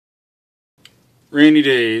Rainy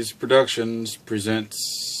Days Productions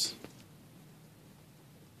presents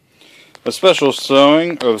a special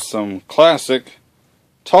showing of some classic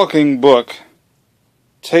talking book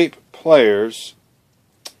tape players,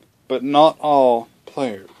 but not all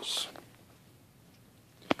players.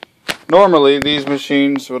 Normally these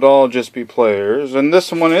machines would all just be players, and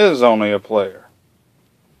this one is only a player.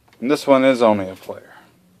 And this one is only a player.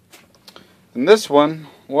 And this one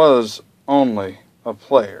was only a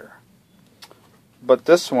player. But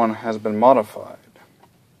this one has been modified.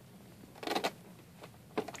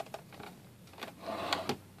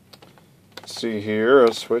 See here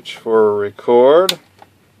a switch for record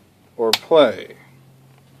or play.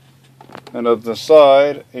 And at the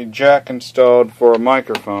side, a jack installed for a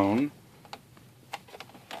microphone.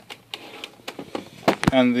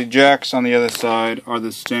 And the jacks on the other side are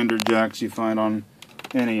the standard jacks you find on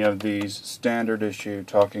any of these standard issue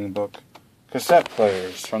talking book cassette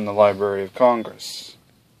players from the Library of Congress.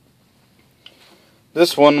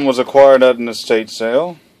 This one was acquired at an estate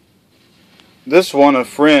sale. This one a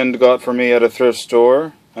friend got for me at a thrift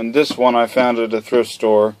store, and this one I found at a thrift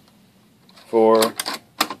store for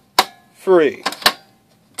free.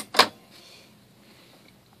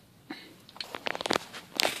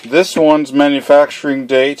 This one's manufacturing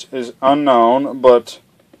date is unknown, but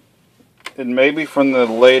it may be from the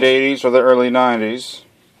late 80s or the early 90s.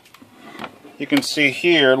 You can see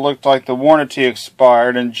here, it looked like the warranty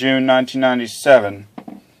expired in June 1997.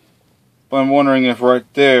 But I'm wondering if right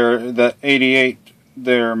there, that 88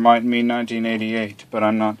 there might mean 1988, but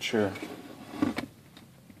I'm not sure.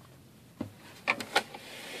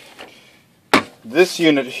 This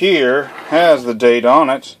unit here has the date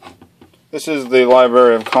on it. This is the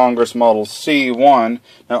Library of Congress model C1.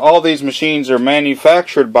 Now all these machines are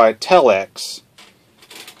manufactured by Telex.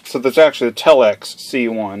 So that's actually the Telex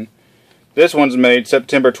C1. This one's made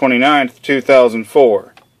September 29th,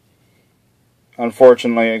 2004.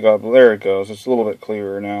 Unfortunately, there it goes. It's a little bit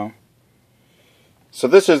clearer now. So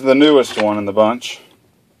this is the newest one in the bunch.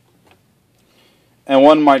 And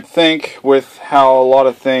one might think, with how a lot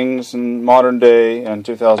of things in modern day, and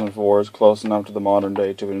 2004 is close enough to the modern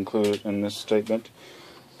day to include it in this statement,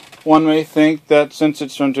 one may think that since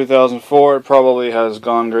it's from 2004, it probably has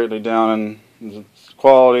gone greatly down in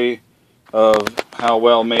quality of how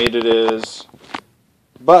well made it is.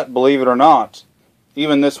 But believe it or not,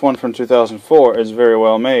 even this one from 2004 is very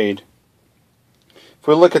well made. If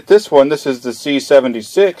we look at this one, this is the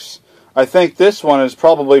C-76. I think this one is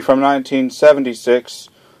probably from 1976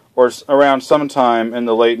 or around sometime in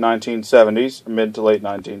the late 1970s, mid to late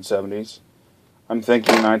 1970s. I'm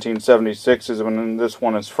thinking 1976 is when this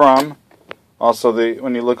one is from. Also,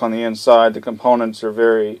 when you look on the inside, the components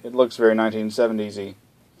are it looks very 1970s-y.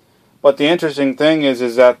 But the interesting thing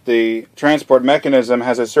is that the transport mechanism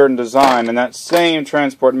has a certain design, and that same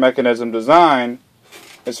transport mechanism design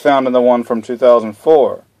is found in the one from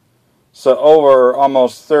 2004. So over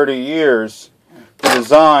almost 30 years, the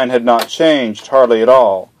design had not changed hardly at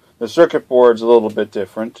all. The circuit board's a little bit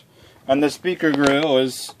different, and the speaker grill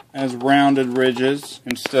has rounded ridges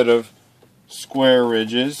instead of square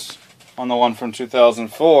ridges on the one from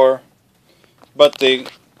 2004. But the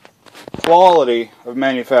quality of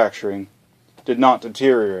manufacturing did not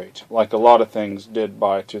deteriorate like a lot of things did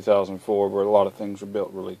by 2004, where a lot of things were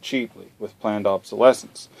built really cheaply with planned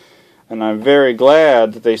obsolescence. And I'm very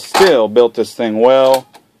glad that they still built this thing well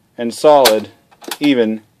and solid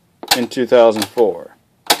even in 2004,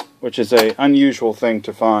 which is an unusual thing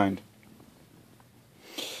to find.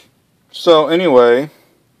 So anyway,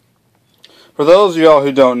 for those of y'all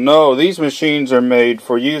who don't know, these machines are made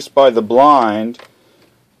for use by the blind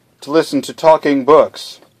to listen to talking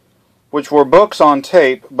books, which were books on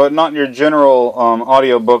tape, but not your general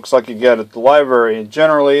audio books like you get at the library.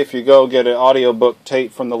 Generally, if you go get an audiobook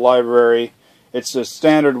tape from the library, it's a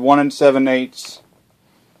standard 1 7/8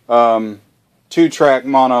 2-track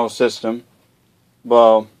mono system.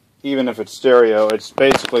 Well, even if it's stereo, it's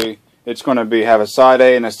going to have a side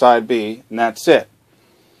A and a side B, and that's it.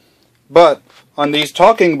 But on these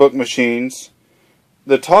talking book machines,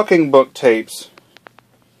 the talking book tapes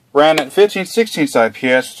ran at 15/16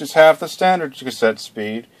 IPS, which is half the standard cassette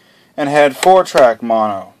speed, and had 4-track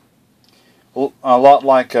mono. A lot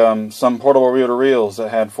like some portable reel-to-reels that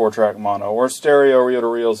had 4-track mono, or stereo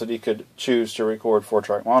reel-to-reels that you could choose to record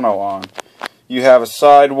 4-track mono on. You have a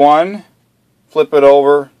side 1, flip it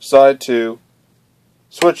over, side 2,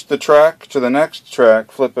 switch the track to the next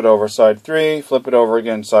track, flip it over, side 3, flip it over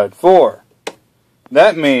again, side 4.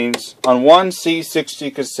 That means on one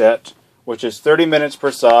C-60 cassette, which is 30 minutes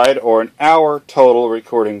per side, or an hour total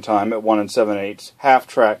recording time at 1 7/8,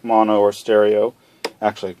 half-track mono or stereo,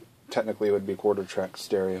 actually technically it would be quarter track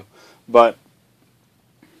stereo. But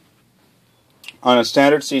on a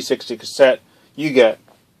standard C60 cassette, you get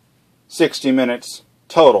 60 minutes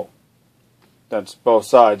total. That's both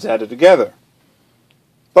sides added together.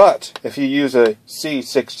 But if you use a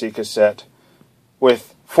C60 cassette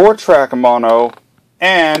with 4-track mono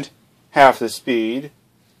and half the speed,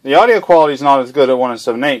 the audio quality is not as good at 1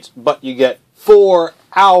 7/8, but you get 4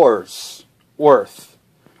 hours worth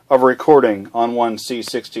of recording on one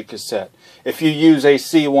C60 cassette. If you use a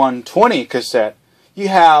C120 cassette, you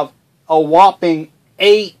have a whopping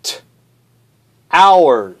 8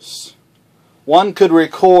 hours. One could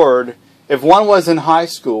record, if one was in high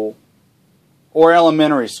school or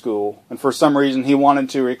elementary school, and for some reason he wanted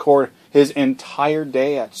to record his entire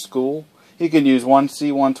day at school, he could use one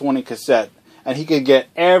C120 cassette, and he could get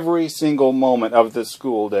every single moment of the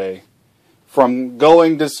school day. From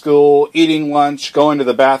going to school, eating lunch, going to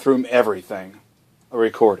the bathroom, everything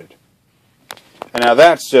recorded. And now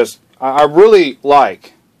that's just, I really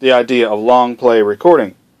like the idea of long play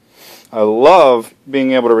recording. I love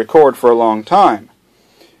being able to record for a long time.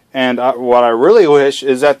 And what I really wish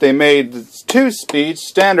is that they made the 2-speed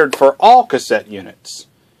standard for all cassette units.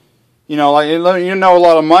 You know, like, you know, a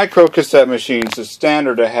lot of micro cassette machines, it's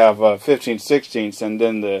standard to have 15/16 and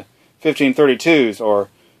then the 15/32s, or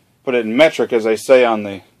put it in metric as they say on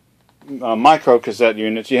the micro cassette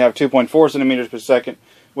units, you have 2.4 centimeters per second,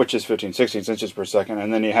 which is 15/16 inches per second,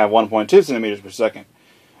 and then you have 1.2 centimeters per second.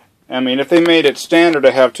 I mean, if they made it standard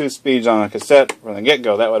to have 2 speeds on a cassette from the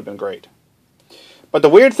get-go, that would have been great. But the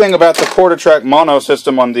weird thing about the quarter-track mono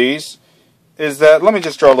system on these is that, let me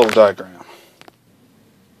just draw a little diagram.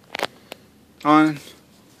 On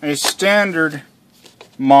a standard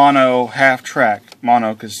mono half-track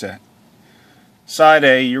mono cassette, side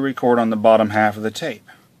A, you record on the bottom half of the tape.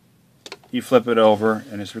 You flip it over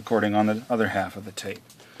and it's recording on the other half of the tape.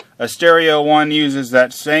 A stereo one uses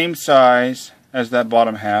that same size as that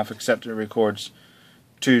bottom half, except it records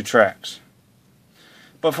 2 tracks.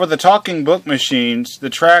 But for the talking book machines,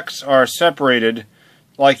 the tracks are separated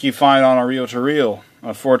like you find on a reel-to-reel,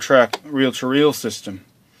 a 4-track reel-to-reel system.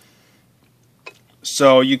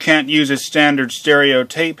 So you can't use a standard stereo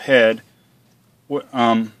tape head with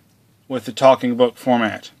the talking book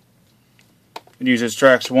format. It uses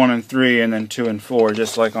tracks 1 and 3 and then 2 and 4,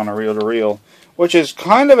 just like on a reel-to-reel, which is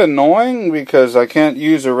kind of annoying because I can't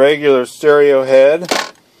use a regular stereo head.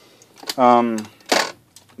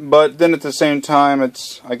 But then at the same time,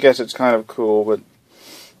 I guess it's kind of cool. But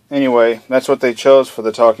anyway, that's what they chose for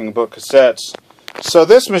the talking book cassettes. So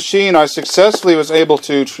this machine, I successfully was able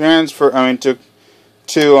to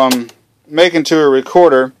make into a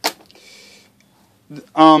recorder.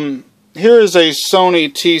 Here is a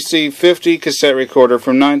Sony TC-50 cassette recorder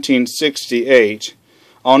from 1968.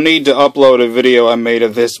 I'll need to upload a video I made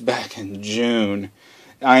of this back in June.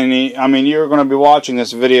 I mean, you're going to be watching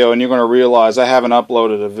this video and you're going to realize I haven't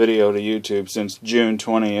uploaded a video to YouTube since June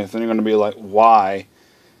 20th, and you're going to be like, why?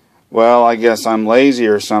 Well, I guess I'm lazy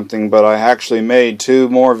or something, but I actually made 2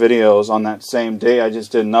 more videos on that same day. I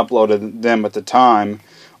just didn't upload them at the time.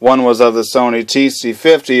 One was of the Sony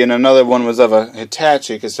TC-50 and another one was of a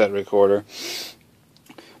Hitachi cassette recorder.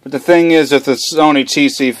 But the thing is, with the Sony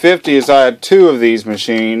TC-50 is I had 2 of these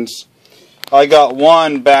machines. I got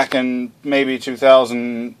one back in maybe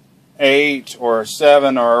 2008 or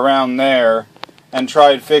 7 or around there, and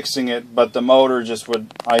tried fixing it, but the motor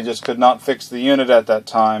I just could not fix the unit at that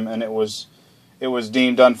time, and it was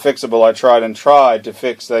deemed unfixable. I tried to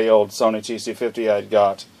fix the old Sony TC-50 I'd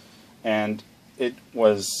got, and it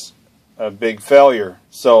was a big failure.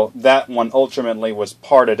 So that one ultimately was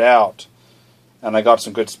parted out, and I got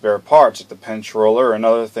some good spare parts at the pinch roller and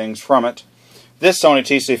other things from it. This Sony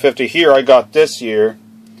TC-50 here I got this year,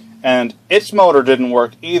 and its motor didn't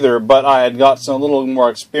work either, but I had got a little more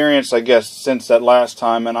experience, I guess, since that last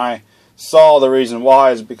time, and I saw the reason why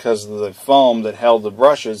is because of the foam that held the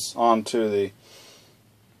brushes onto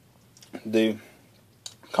the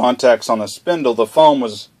contacts on the spindle. The foam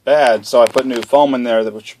was bad, so I put new foam in there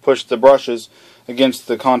which pushed the brushes against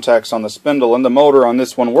the contacts on the spindle, and the motor on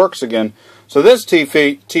this one works again. So this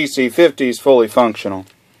TC-50 is fully functional.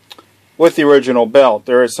 With the original belt,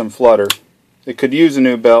 there is some flutter. It could use a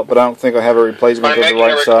new belt, but I don't think I have a replacement of the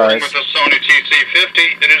right size. With the Sony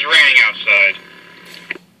TC-50, it is raining outside.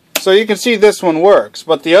 So you can see this one works,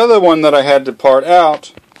 but the other one that I had to part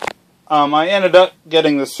out, I ended up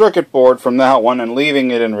getting the circuit board from that one and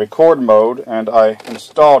leaving it in record mode, and I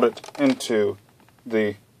installed it into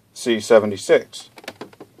the C-76.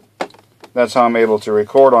 That's how I'm able to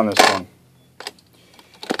record on this one.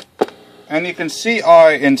 And you can see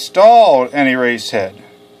I installed an erase head.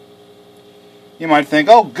 You might think,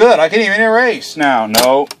 oh good, I can even erase now.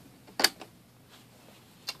 No.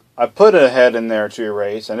 I put a head in there to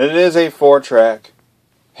erase, and it is a 4-track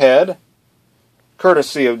head,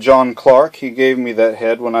 courtesy of John Clark. He gave me that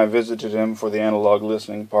head when I visited him for the analog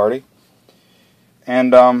listening party.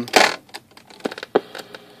 And the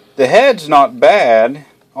head's not bad.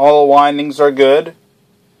 All the windings are good.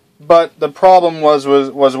 But the problem was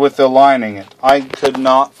with aligning it. I could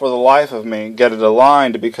not, for the life of me, get it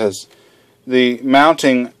aligned because the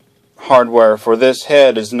mounting hardware for this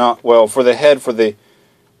head is not, well, for the head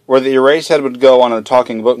where the erase head would go on a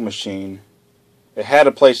Talking Book machine. It had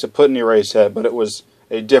a place to put an erase head, but it was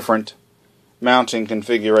a different mounting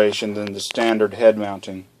configuration than the standard head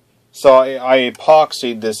mounting. So I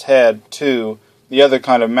epoxied this head to the other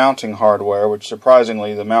kind of mounting hardware, which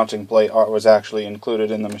surprisingly the mounting plate was actually included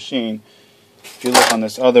in the machine. If you look on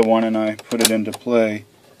this other one and I put it into play,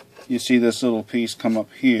 you see this little piece come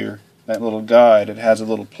up here, that little guide. It has a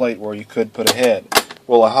little plate where you could put a head.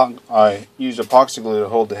 Well, I used epoxy glue to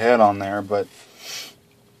hold the head on there, but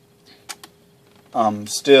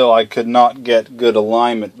still I could not get good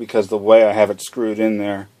alignment because the way I have it screwed in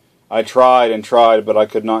there. I tried and tried, but I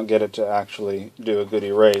could not get it to actually do a good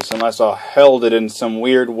erase unless I held it in some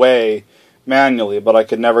weird way manually, but I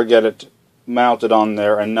could never get it mounted on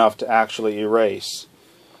there enough to actually erase.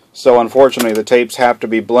 So unfortunately the tapes have to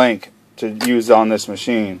be blank to use on this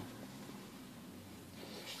machine.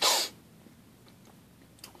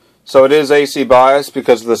 So it is AC bias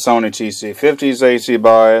because of the Sony TC-50's AC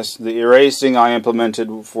bias. The erasing I implemented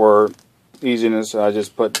for easiness, I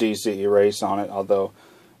just put DC erase on it, although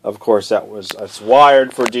of course it's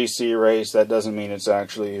wired for DC erase. That doesn't mean it's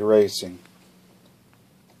actually erasing.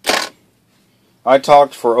 I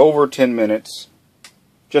talked for over 10 minutes,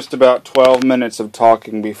 just about 12 minutes of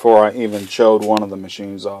talking before I even showed one of the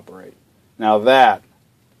machines operate. Now that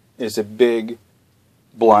is a big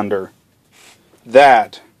blunder.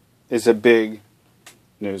 That is a big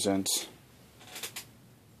nuisance.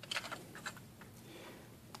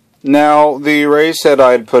 Now the erase head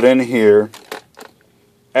I had put in here,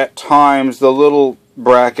 at times the little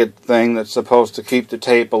bracket thing that's supposed to keep the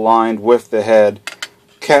tape aligned with the head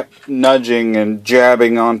kept nudging and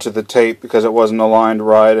jabbing onto the tape because it wasn't aligned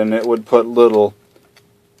right, and it would put little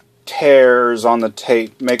tears on the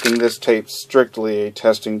tape, making this tape strictly a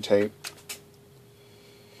testing tape.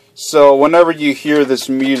 So whenever you hear this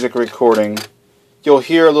music recording, you'll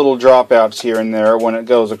hear little dropouts here and there when it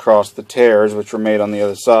goes across the tears, which were made on the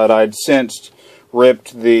other side. I'd since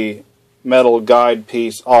ripped the metal guide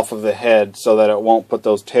piece off of the head so that it won't put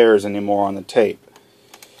those tears anymore on the tape.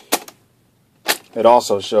 It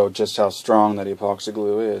also showed just how strong that epoxy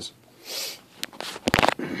glue is.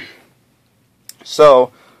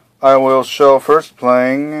 So I will show first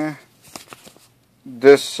playing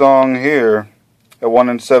this song here at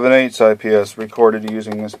 1 7/8 IPS recorded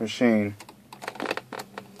using this machine.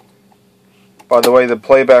 By the way, the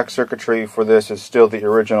playback circuitry for this is still the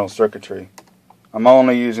original circuitry. I'm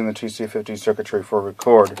only using the TC-50 circuitry for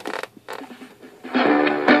record.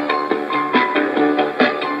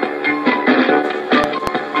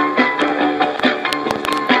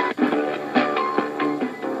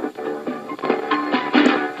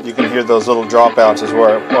 You can hear those little dropouts is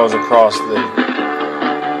where it goes across the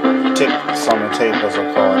tips on the tape, as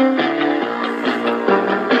I'll call it.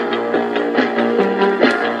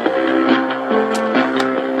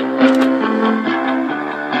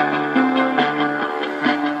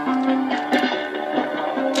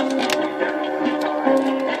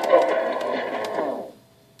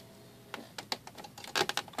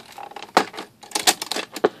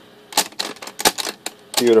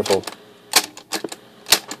 Beautiful.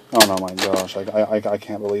 Oh no, my gosh, I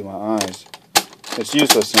can't believe my eyes. It's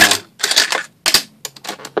useless now.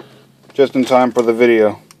 Just in time for the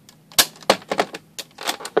video.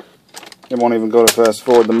 It won't even go to fast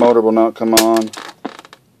forward. The motor will not come on.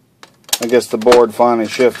 I guess the board finally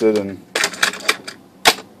shifted and...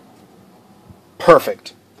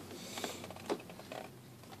 Perfect.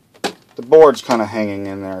 The board's kind of hanging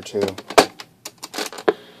in there too.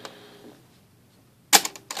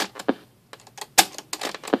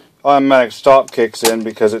 Automatic stop kicks in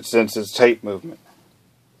because it senses tape movement.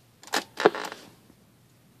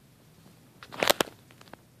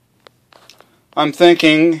 I'm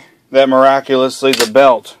thinking that miraculously the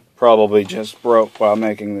belt probably just broke while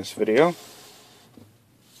making this video.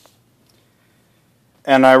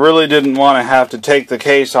 And I really didn't want to have to take the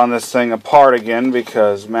case on this thing apart again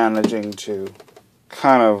because managing to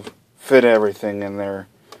kind of fit everything in there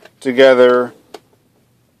together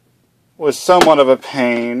was somewhat of a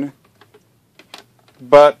pain.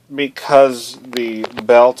 But because the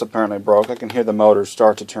belt apparently broke, I can hear the motor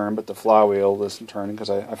start to turn, but the flywheel isn't turning because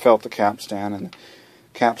I felt the capstan, and the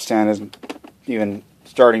capstan isn't even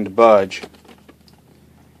starting to budge.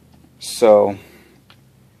 So,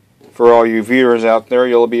 for all you viewers out there,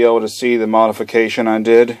 you'll be able to see the modification I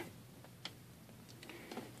did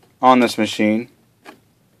on this machine.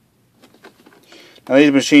 Now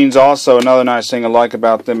these machines also, another nice thing I like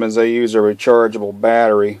about them is they use a rechargeable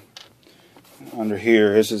battery. Under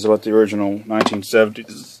here, this is what the original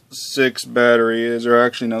 1976 battery is, or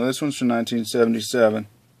actually no, this one's from 1977.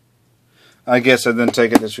 I guess I didn't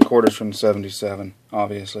take it, this recorder's from 77,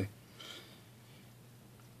 obviously.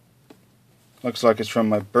 Looks like it's from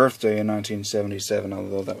my birthday in 1977,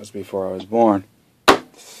 although that was before I was born.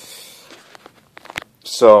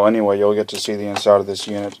 So anyway, you'll get to see the inside of this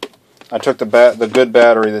unit. I took the good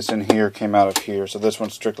battery that's in here, came out of here, so this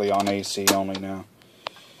one's strictly on AC only now.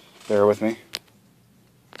 Bear with me.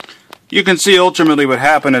 You can see ultimately what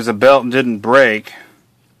happened is the belt didn't break,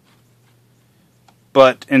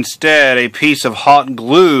 but instead a piece of hot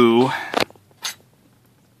glue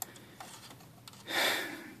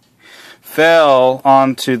fell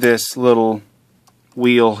onto this little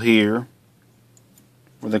wheel here,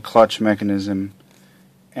 with the clutch mechanism,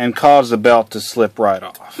 and caused the belt to slip right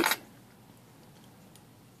off.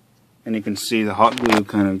 And you can see the hot glue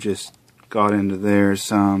kind of just got into there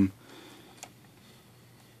some.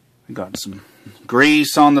 We got some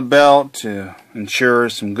grease on the belt to ensure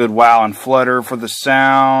some good wow and flutter for the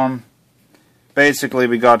sound. Basically,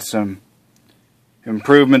 we got some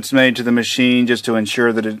improvements made to the machine just to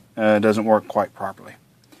ensure that it doesn't work quite properly.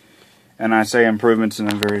 And I say improvements in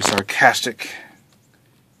a very sarcastic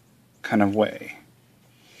kind of way.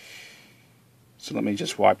 So let me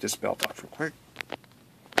just wipe this belt off real quick.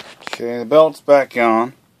 Okay, the belt's back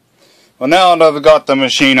on. Well, now that I've got the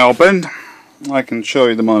machine opened, I can show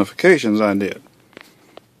you the modifications I did.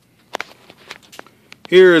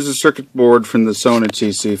 Here is a circuit board from the Sony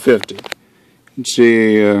TC-50. You can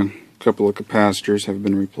see a couple of capacitors have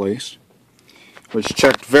been replaced, which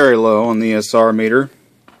checked very low on the SR meter.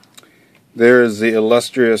 There is the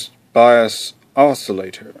illustrious bias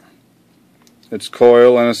oscillator, its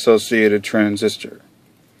coil and associated transistor,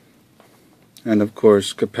 and of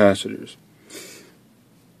course capacitors.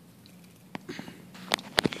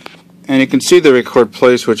 And you can see the record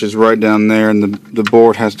play switch is right down there, and the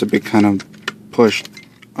board has to be kind of pushed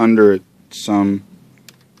under it some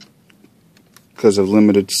because of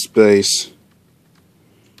limited space.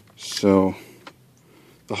 So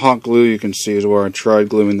the hot glue you can see is where I tried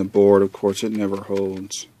gluing the board. Of course it never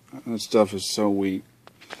holds. That stuff is so weak.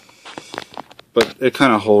 But it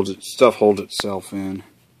kind of holds it, stuff holds itself in.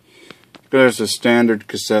 There's a standard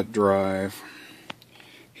cassette drive.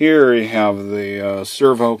 Here we have the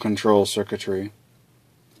servo control circuitry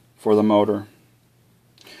for the motor.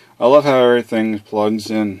 I love how everything plugs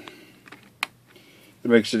in. It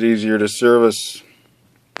makes it easier to service.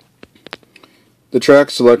 The track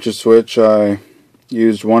selector switch, I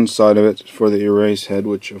used one side of it for the erase head,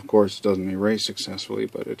 which of course doesn't erase successfully,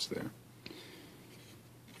 but it's there.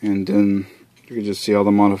 And then you can just see all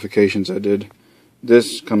the modifications I did.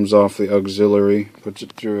 This comes off the auxiliary, puts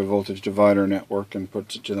it through a voltage divider network, and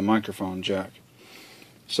puts it to the microphone jack.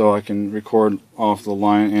 So I can record off the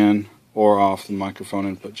line in or off the microphone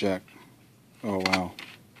input jack. Oh wow.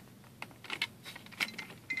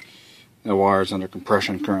 The wire's under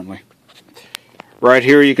compression currently. Right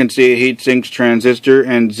here you can see a heat-sink transistor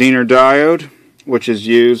and Zener diode, which is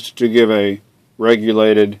used to give a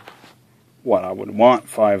regulated, what I would want,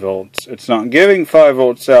 5 volts. It's not giving 5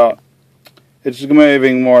 volts out. It's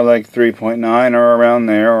giving more like 3.9 or around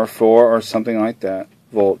there, or 4 or something like that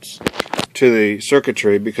volts to the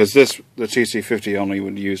circuitry, because the TC-50 only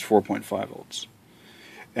would use 4.5 volts.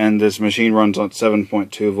 And this machine runs on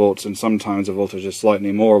 7.2 volts, and sometimes the voltage is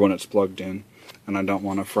slightly more when it's plugged in, and I don't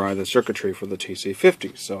want to fry the circuitry for the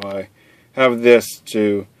TC-50. So I have this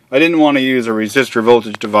to... I didn't want to use a resistor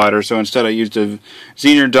voltage divider, so instead I used a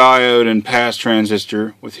Zener diode and pass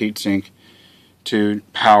transistor with heatsink to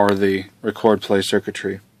power the record play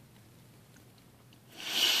circuitry.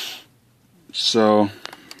 So,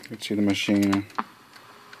 you can see the machine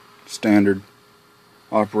standard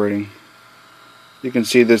operating. You can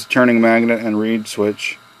see this turning magnet and reed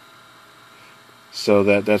switch, so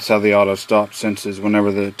that's how the auto stop senses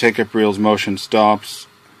whenever the take-up reel's motion stops.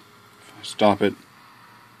 If I stop it,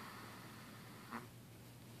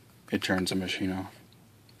 it turns the machine off.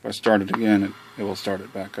 If I start it again, it will start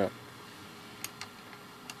it back up.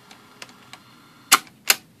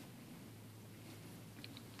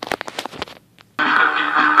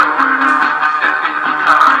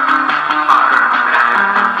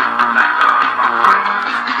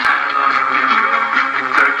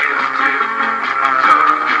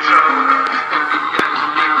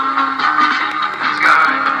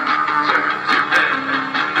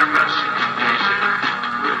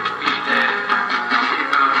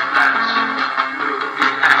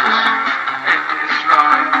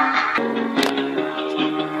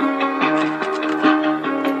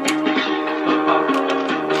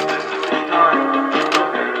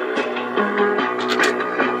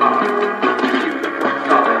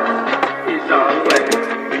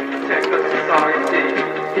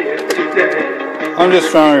 I'm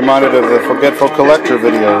just trying to remind it of the Forgetful Collector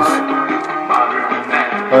videos.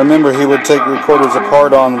 I remember he would take recorders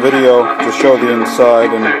apart on video to show the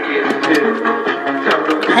inside, and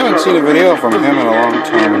I haven't seen a video from him in a long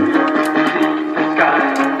time.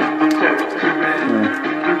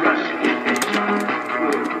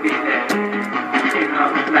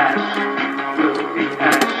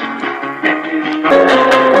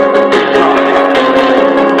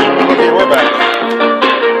 Okay, we're back.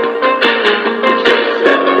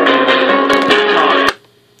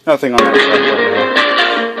 Nothing on that side right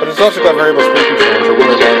now. But it's also got variable speed control, which I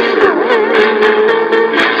really like.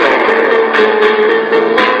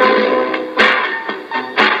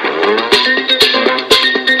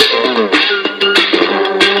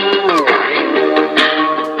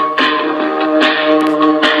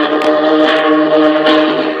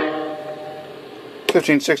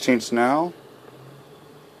 .15/16 now.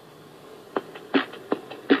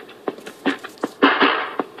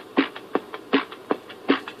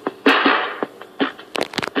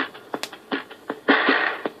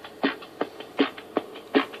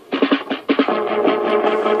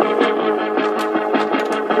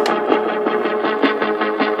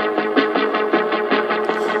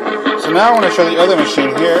 So now I want to show the other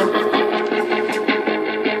machine here.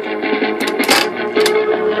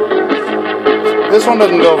 This one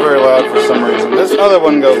doesn't go very loud for some reason. This other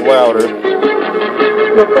one goes louder.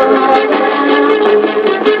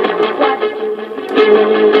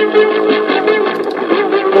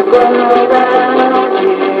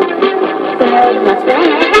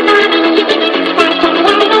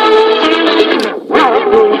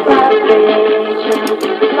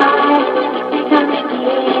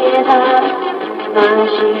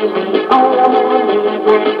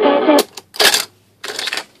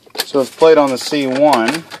 So it's played on the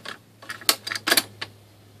C1.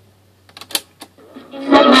 It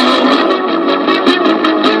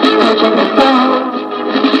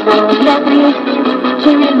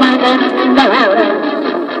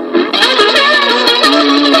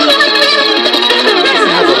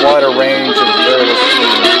has a wider range of variable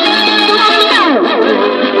speeds.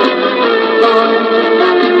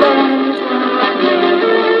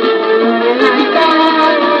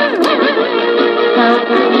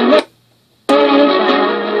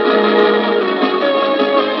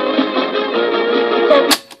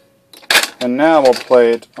 And now we'll play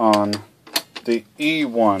it on the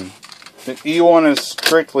E1. The E1 is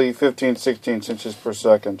strictly 15/16 inches per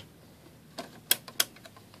second.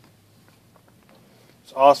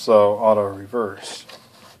 It's also auto reverse.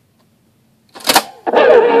 It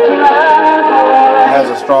has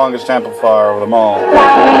the strongest amplifier of them all.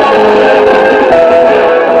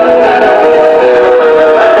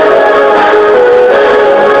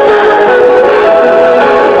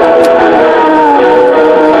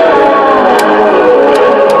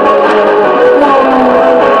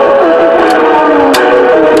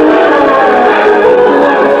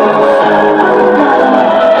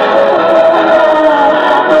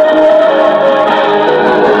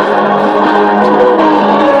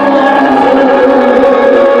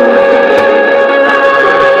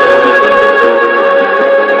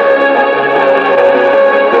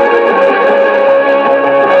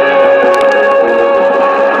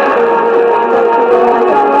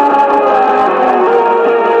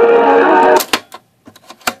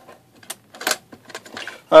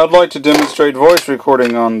 I'd like to demonstrate voice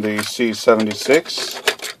recording on the C-76.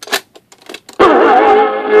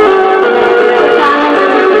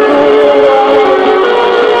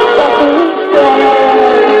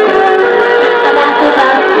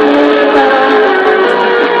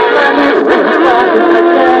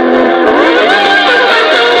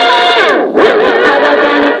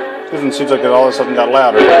 Seems like it all of a sudden got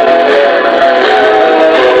louder. And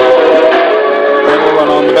we'll run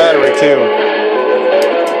on the battery too.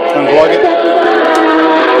 Unplug it.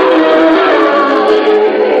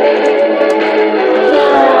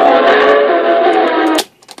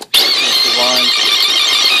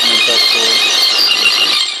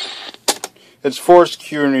 It's forced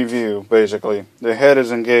cue and review, basically. The head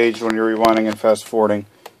is engaged when you're rewinding and fast forwarding,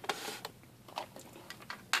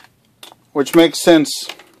 which makes sense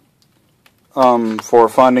for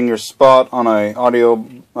finding your spot on a audio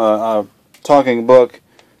talking book.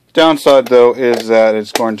 Downside, though, is that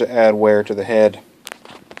it's going to add wear to the head.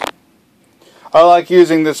 I like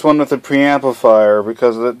using this one with a preamplifier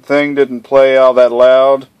because the thing didn't play all that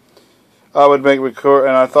loud. I would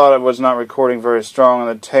and I thought it was not recording very strong on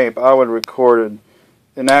the tape. I would record it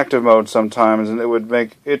in active mode sometimes, and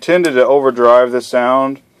it tended to overdrive the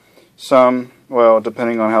sound some, well,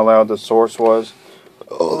 depending on how loud the source was.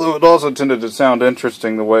 Although it also tended to sound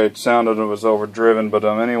interesting the way it sounded when it was overdriven, but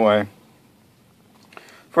anyway.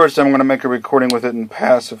 First I'm going to make a recording with it in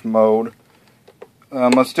passive mode.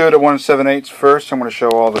 Let's do it at 1/7/8 first. I'm going to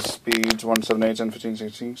show all the speeds, 1/7/8 and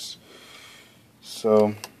 15/16.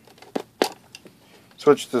 So,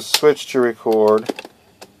 switch to record.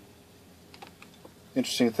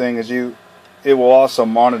 Interesting thing is it will also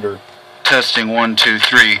monitor. Testing 1, 2,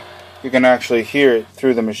 3. You can actually hear it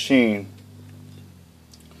through the machine.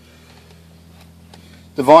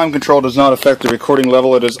 The volume control does not affect the recording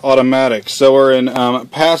level, it is automatic. So we're in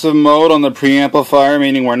passive mode on the preamplifier,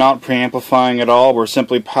 meaning we're not preamplifying at all, we're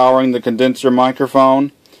simply powering the condenser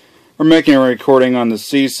microphone. We're making a recording on the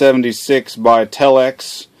C-76 by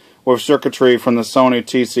Telex with circuitry from the Sony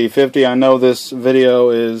TC-50. I know this video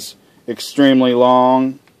is extremely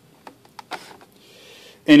long.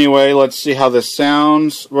 Anyway, let's see how this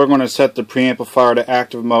sounds. We're going to set the preamplifier to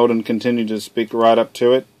active mode and continue to speak right up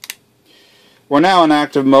to it. We're now in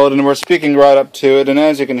active mode and we're speaking right up to it, and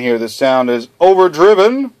as you can hear the sound is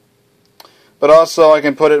overdriven, but also I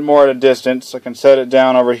can put it more at a distance. I can set it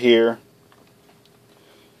down over here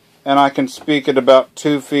and I can speak it about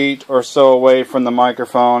 2 feet or so away from the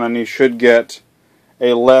microphone, and you should get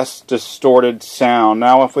a less distorted sound.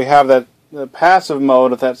 Now if we have the passive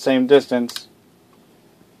mode at that same distance,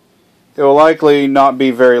 it will likely not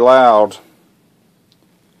be very loud.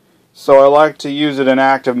 So I like to use it in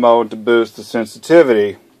active mode to boost the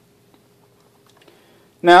sensitivity.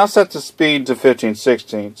 Now set the speed to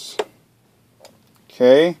 15/16.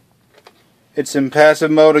 Okay. It's in passive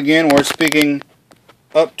mode again. We're speaking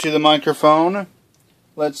up to the microphone.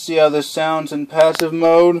 Let's see how this sounds in passive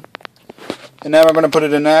mode. And now we're going to put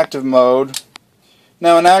it in active mode.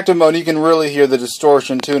 Now in active mode you can really hear the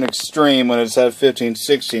distortion to an extreme when it's at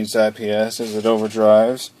 15/16 IPS as it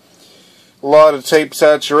overdrives. A lot of tape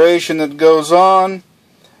saturation that goes on,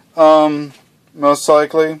 most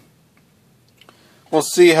likely. We'll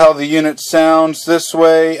see how the unit sounds this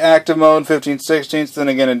way, active mode 15/16, then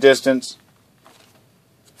again a distance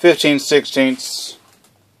 15/16,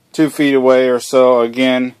 2 feet away or so,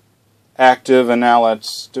 again active, and now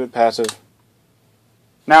let's do it passive.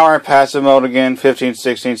 Now we're in passive mode again,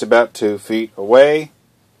 15/16, about 2 feet away,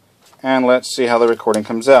 and let's see how the recording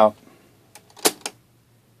comes out.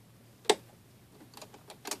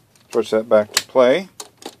 Switch that back to play.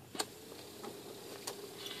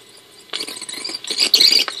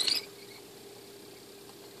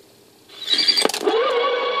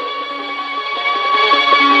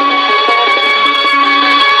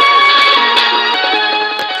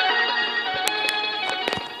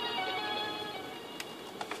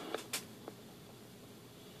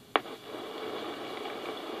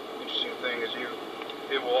 Interesting thing is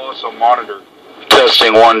it will also monitor.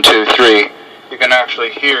 Testing 1, 2, 3. You can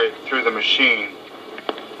actually hear it through the machine.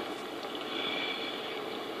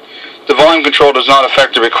 The volume control does not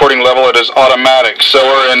affect the recording level, it is automatic. So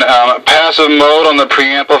we're in passive mode on the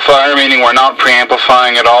preamplifier, meaning we're not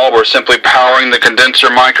preamplifying at all, we're simply powering the condenser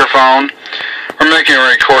microphone. We're making a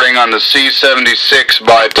recording on the C-76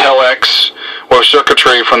 by Telex with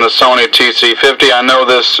circuitry from the Sony TC-50. I know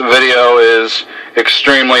this video is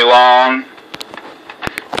extremely long.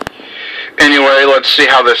 Anyway, let's see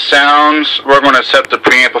how this sounds. We're going to set the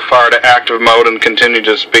preamplifier to active mode and continue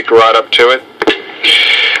to speak right up to it.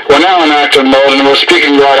 We're now in active mode and we're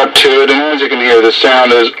speaking right up to it, and as you can hear the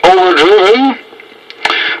sound is overdriven,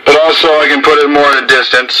 but also I can put it more at a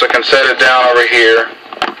distance. I can set it down over here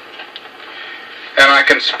and I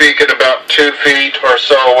can speak it about 2 feet or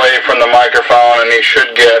so away from the microphone, and you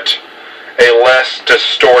should get a less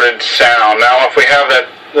distorted sound. Now if we have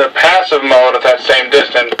the passive mode at that same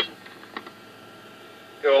distance,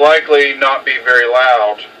 it will likely not be very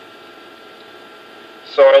loud.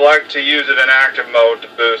 So I like to use it in active mode to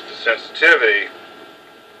boost the sensitivity.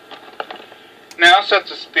 Now set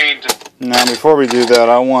the speed to... Now before we do that,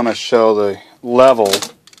 I want to show the level.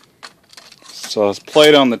 So it's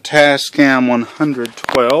played on the Tascam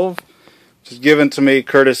 112, which is given to me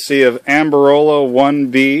courtesy of Amberola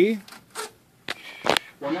 1B.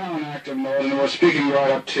 We're now in active mode and we're speaking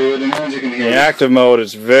right up to it, and as you can hear, the active mode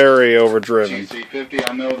is very overdriven. TC-50,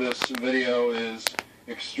 I know this video is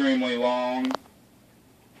extremely long.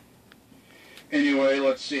 Anyway,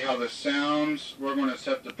 let's see how this sounds. We're going to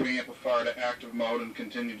set the preamplifier to active mode and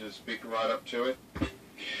continue to speak right up to it.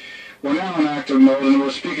 We're now in active mode and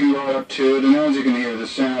we're speaking right up to it, and as you can hear the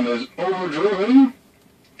sound is overdriven,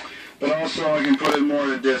 but also I can put it more at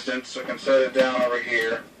a distance. I can set it down over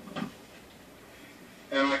here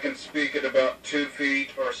and I can speak it about 2 feet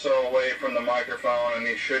or so away from the microphone, and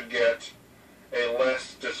you should get a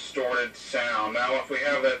less distorted sound. Now if we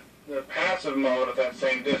have the passive mode at that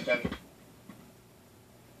same distance,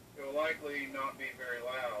 it will likely not be very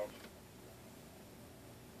loud.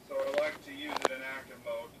 So I like to use it in active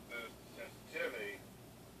mode to boost sensitivity.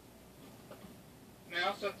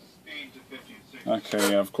 Now set the speed to 1560.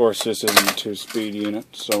 Okay, of course this isn't a 2-speed unit,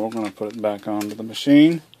 so we're going to put it back onto the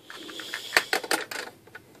machine.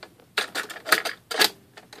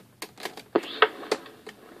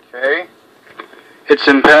 Okay, it's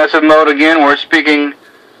in passive mode again. We're speaking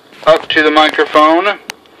up to the microphone.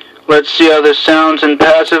 Let's see how this sounds in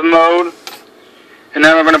passive mode. And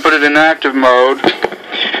now we're going to put it in active mode.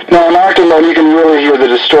 Now in active mode you can really hear the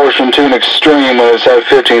distortion to an extreme when it's at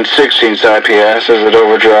 15/16 IPS as it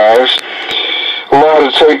overdrives. A lot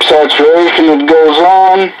of tape saturation that goes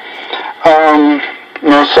on.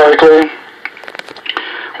 Most likely.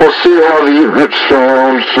 We'll see how the unit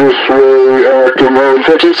sounds this way, active mode.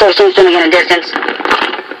 15/16, zooming in a distance.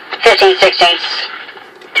 15/16.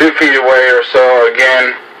 2 feet away or so,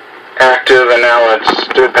 again, active, and now let's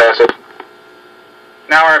do it passive.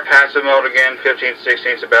 Now we're in passive mode again,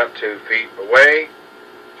 15/16, about 2 feet away,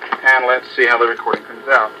 and let's see how the recording comes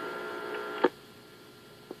out.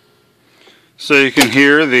 So you can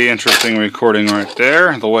hear the interesting recording right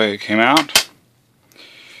there, the way it came out.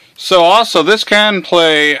 So also, this can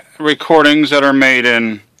play recordings that are made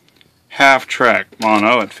in half-track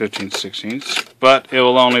mono at 15/16, but it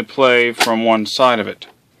will only play from one side of it,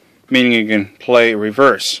 meaning you can play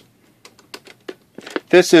reverse.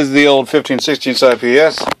 This is the old 15/16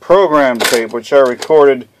 IPS program tape, which I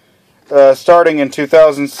recorded starting in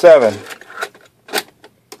 2007.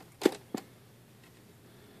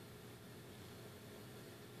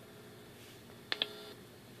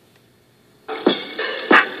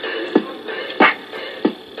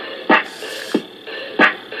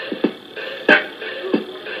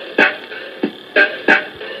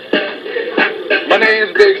 My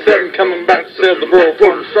name's Big 7, coming back to save the world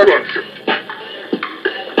from destruction.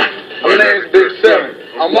 My name's Big 7,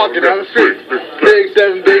 I'm walking down the street. Big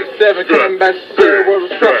 7, coming back to save the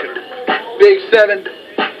world from destruction. Big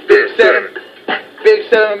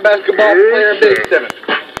 7, basketball player, Big 7.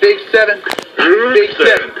 Big 7.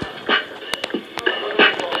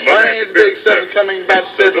 My name's Big 7, coming back to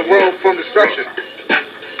save the world from destruction.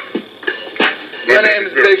 My name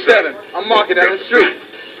is Big 7, I'm walking down the street.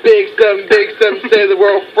 Big 7, save the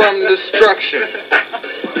world from destruction.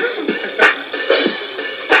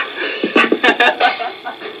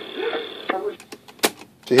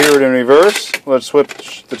 To hear it in reverse, let's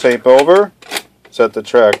switch the tape over, set the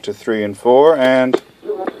track to 3 and 4, and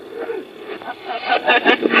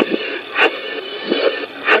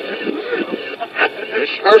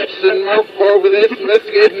Sharps and more forward with this,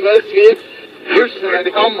 investigate. Here's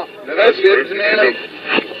the home, investigate, and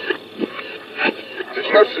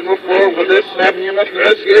Sharps and move forward with this, snapping your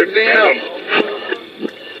investigate,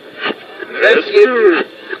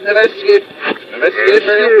 investigate,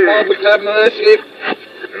 very long, but clap, investigate.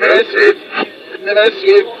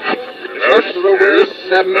 Sharps over this,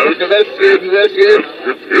 snapping, investigate.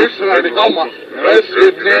 Here's the home,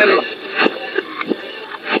 investigate,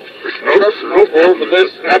 Sharps and move forward with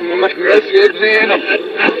this, snapping, investigate,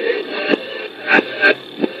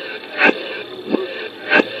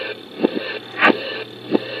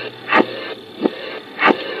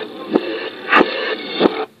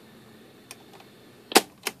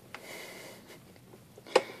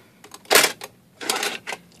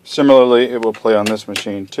 Similarly, it will play on this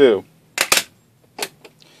machine too.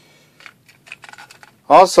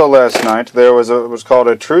 Also last night there was it was called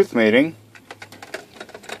a truth meeting,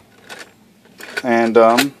 and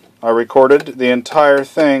I recorded the entire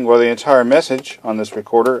thing, or the entire message, on this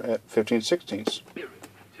recorder at 15/16. To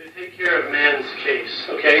take care of man's case,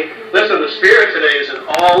 okay? Listen, the Spirit today is an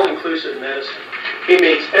all-inclusive medicine. He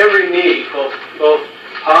meets every need, both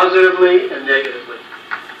positively and negatively.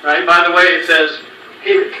 Right? By the way, it says,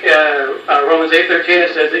 Romans 8:13,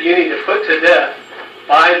 it says that you need to put to death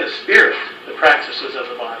by the Spirit the practices of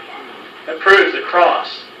the body. That proves the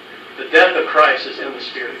cross, the death of Christ is in the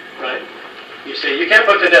Spirit, right? You see, you can't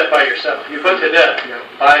put to death by yourself. You put to death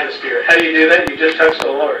by the Spirit. How do you do that? You just touch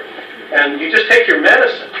the Lord. And you just take your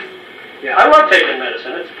medicine. Yeah, I love taking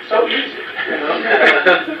medicine. It's so easy.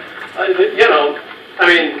 I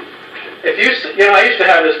mean, I used to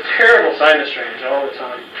have this terrible sinus drainage all the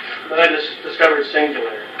time. Then I just discovered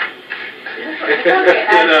singularity. And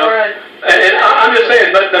I'm just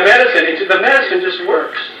saying, but the medicine just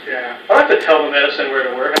works. Yeah. I don't have to tell the medicine where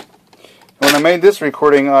to work. When I made this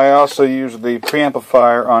recording, I also used the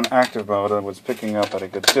preamplifier on active mode and was picking up at a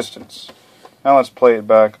good distance. Now let's play it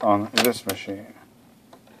back on this machine.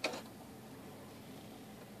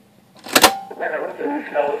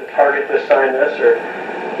 tell it to target this, sign this, or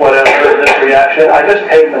whatever, this reaction. I just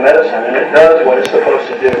take the medicine, and it does what it's supposed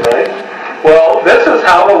to do, right? Well, this is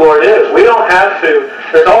how the Lord is. We don't have to,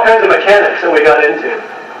 there's all kinds of mechanics that we got into.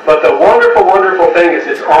 But the wonderful, wonderful thing is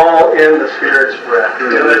it's all in the Spirit's breath.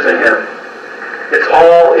 It's in Him. It's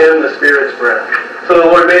all in the Spirit's breath. So the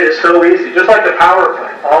Lord made it so easy. Just like the power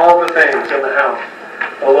plant, all the things in the house.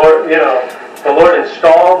 The Lord, the Lord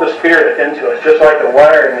installed the Spirit into us, just like the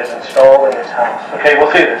wiring is installed in His house. Okay, we'll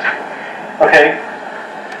see this. Okay?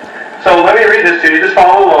 So let me read this to you. Just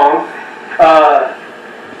follow along.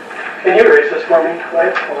 Can you erase this for me,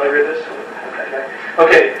 Mike, while I read this?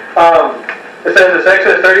 Okay. It says, it's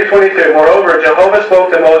Exodus 30:22. Moreover, Jehovah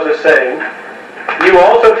spoke to Moses, saying, you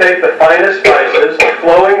also take the finest spices,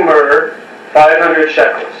 flowing myrrh, 500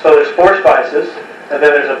 shekels. So there's 4 spices, and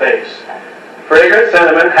then there's a base. Fragrant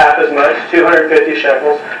cinnamon, half as much, 250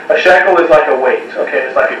 shekels. A shekel is like a weight, okay?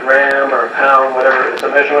 It's like a gram or a pound, whatever. It's a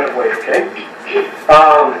measurement of weight, okay?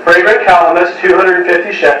 Fragrant calamus,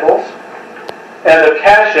 250 shekels. And the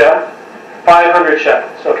cassia, 500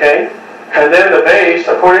 shekels, okay? And then the base,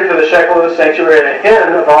 according to the shekel of the sanctuary, and a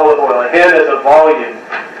hin of olive oil. A hin is a volume.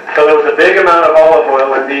 So there was a big amount of olive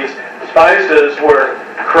oil, and these spices were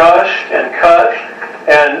crushed and cut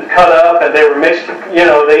up, and they were mixed,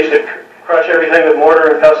 they used to crush everything with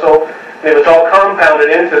mortar and pestle, and it was all compounded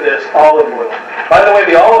into this olive oil. By the way,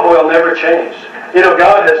 the olive oil never changed.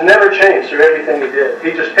 God has never changed through everything He did.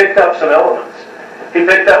 He just picked up some elements. He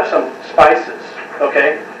picked up some spices,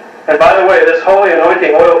 okay? And by the way, this holy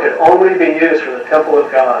anointing oil could only be used for the temple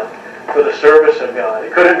of God, for the service of God.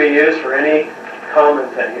 It couldn't be used for any common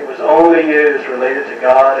thing. It was only used related to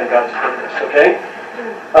God and God's purpose, okay?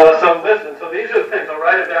 So listen, so these are the things. I'll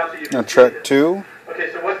write it down so you can Now track 2.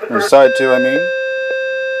 Okay, so what's the Or first? side 2, I mean.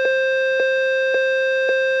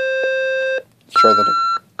 Let's try that.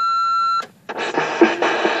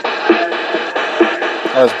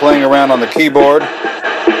 I was playing around on the keyboard,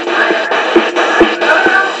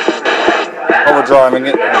 overdriving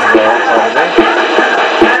it as well, probably.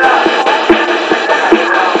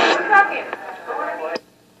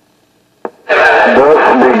 Thus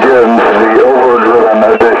begins the overdriven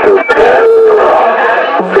edition.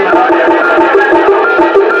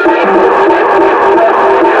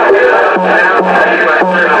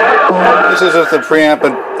 This is with the preamp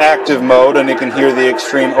in active mode, and you can hear the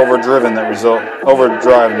extreme overdriveness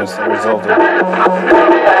that resulted.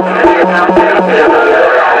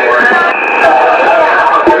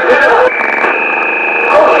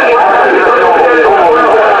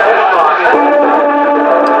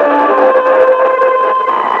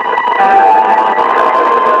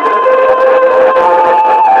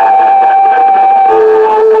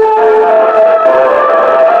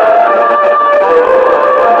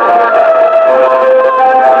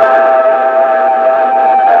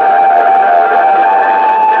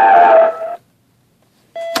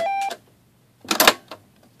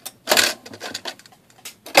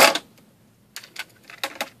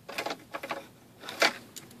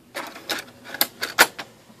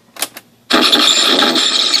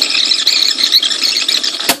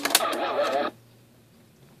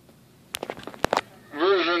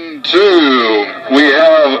 Version 2, we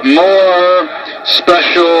have more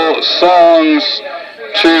special songs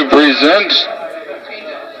to present.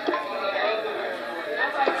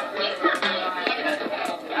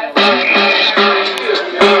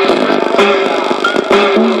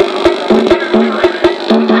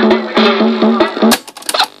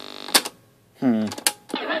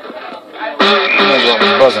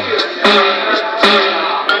 Buzzing.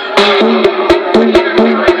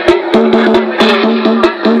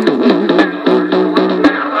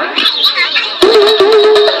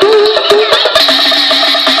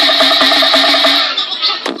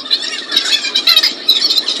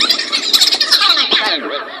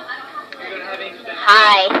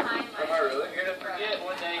 Hi.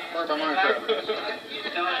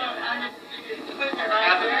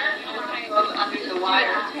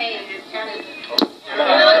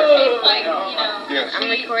 Yes. I'm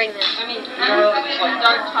recording this. Right.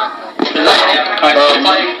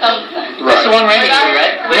 That's the one Randy did,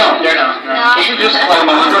 right? No, they're not.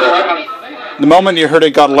 No. The moment you heard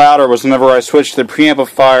it got louder was whenever I switched the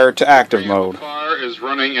preamplifier to active mode. Preamplifier is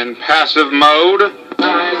running in passive mode.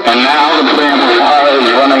 And now the preamplifier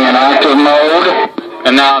is running in active mode.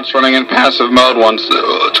 And now it's running in passive mode once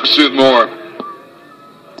to suit more.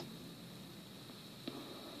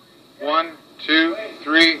 1, 2,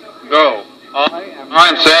 3, go.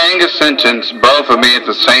 I'm saying a sentence, both of me at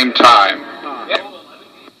the same time.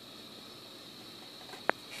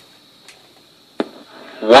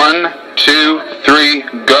 One, two, three,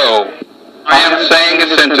 go. I am saying a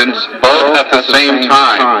sentence both at the same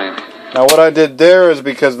time. Now what I did there is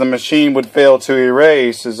because the machine would fail to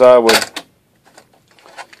erase, is I would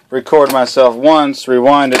record myself once,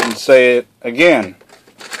 rewind it, and say it again.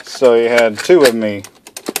 So you had two of me.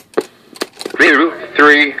 2,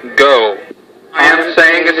 3, go. I am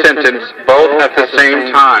saying a sentence both at the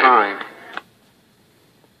same time.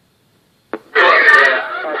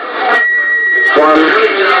 One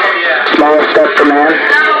small step for man,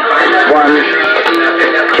 one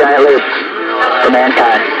giant leap for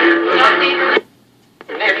mankind.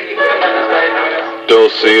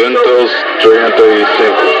 235.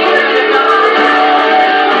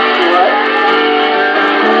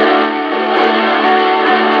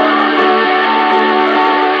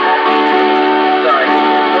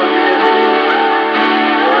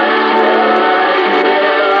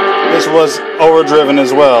 This was overdriven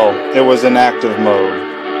as well. It was in active mode.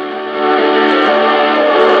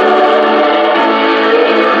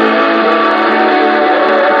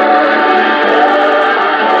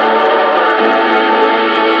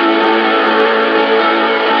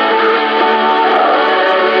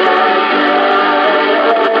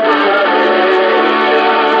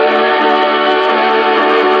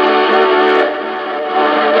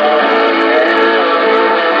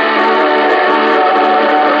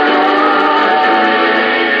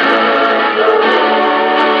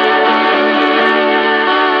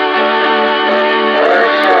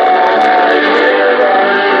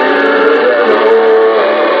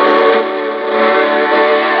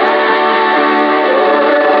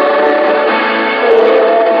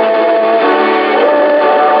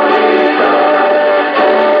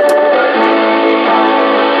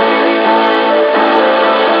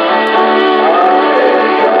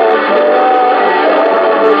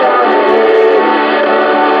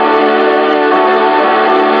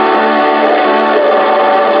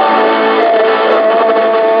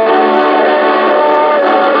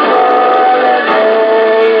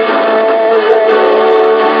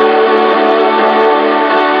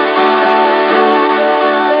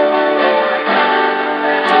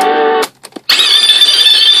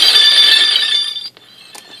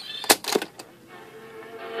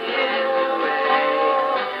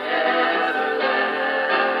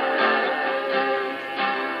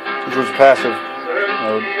 Which was passive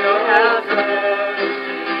mode.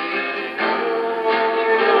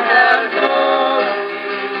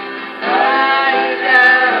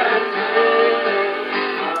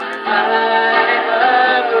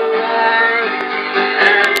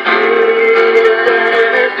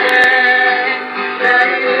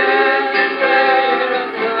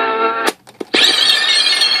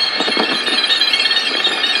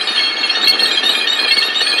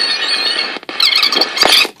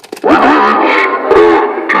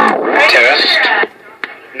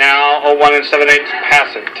 Now a 1 7/8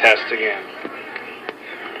 passive test again.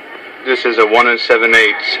 This is a 1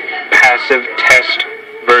 7/8 passive test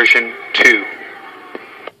version 2.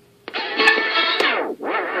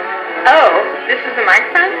 Oh, this is the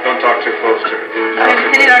microphone? Don't talk too close to it. I'm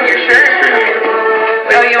pin it on your shirt. Okay.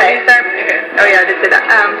 Oh, you want me to start? Okay. Oh, yeah, I did say that.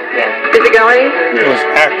 Yeah. Is it going? It was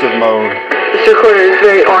active mode. This recorder is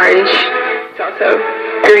very orange. It's also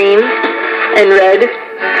green and red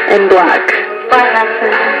and black. Black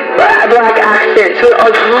accents. Black accents with a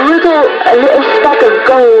little speck of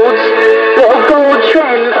gold, little gold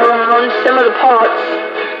trim around some of the parts.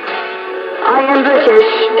 I am British.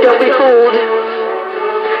 Don't be fooled.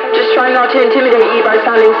 Just try not to intimidate you by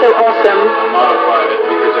sounding so awesome. Modified it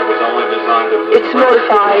because it was only designed to... It's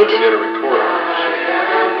modified. ...get a recorder.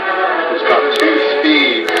 It's got 2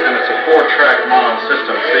 speeds and it's a 4-track mono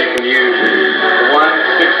system, so you can use one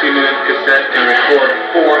 60-minute cassette and record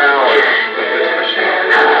 4 hours with this machine.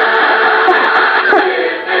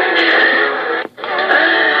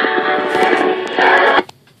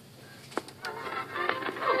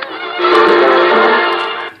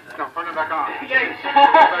 No, turn it back on.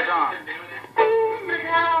 Back on.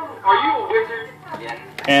 Are you a wizard?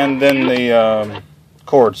 And then the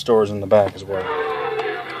cord stores in the back as well.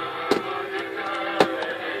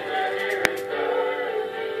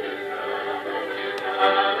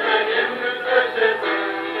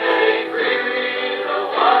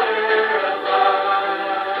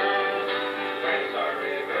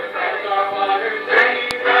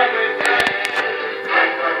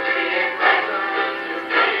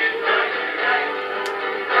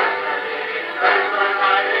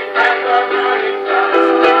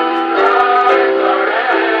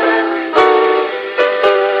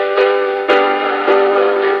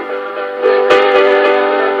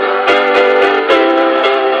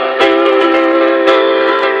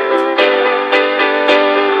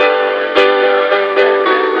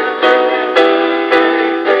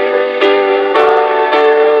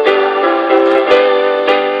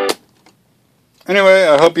 Anyway,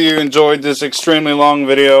 I hope you enjoyed this extremely long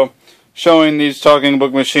video showing these talking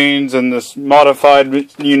book machines and this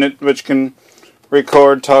modified unit which can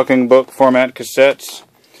record talking book format cassettes.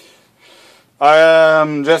 I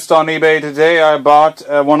am just on eBay today. I bought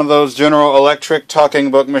one of those General Electric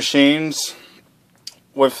talking book machines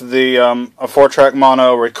with the a 4-track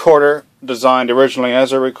mono recorder designed originally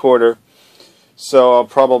as a recorder. So I'll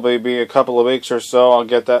probably be a couple of weeks or so. I'll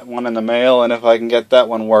get that one in the mail, and if I can get that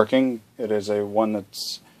one working, it is a one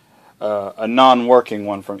that's a non-working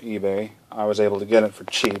one from eBay. I was able to get it for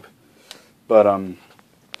cheap, but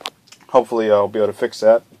hopefully I'll be able to fix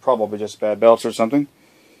that. Probably just bad belts or something.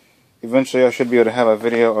 Eventually I should be able to have a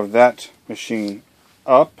video of that machine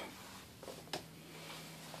up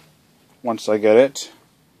once I get it.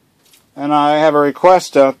 And I have a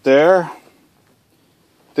request out there.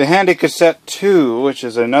 The Handy Cassette 2, which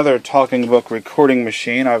is another talking book recording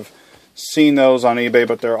machine. I've seen those on eBay,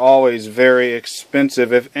 but they're always very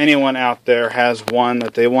expensive. If anyone out there has one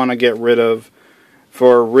that they want to get rid of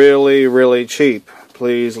for really, really cheap,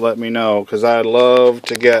 please let me know, because I'd love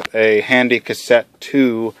to get a Handy Cassette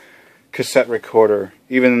 2 cassette recorder,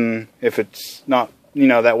 even if it's not, you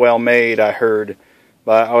know, that well made, I heard.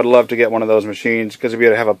 But I would love to get one of those machines, because if you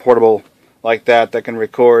had to have a portable like that that can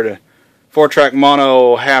record 4-track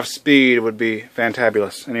mono half speed, would be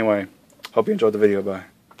fantabulous. Anyway, hope you enjoyed the video. Bye.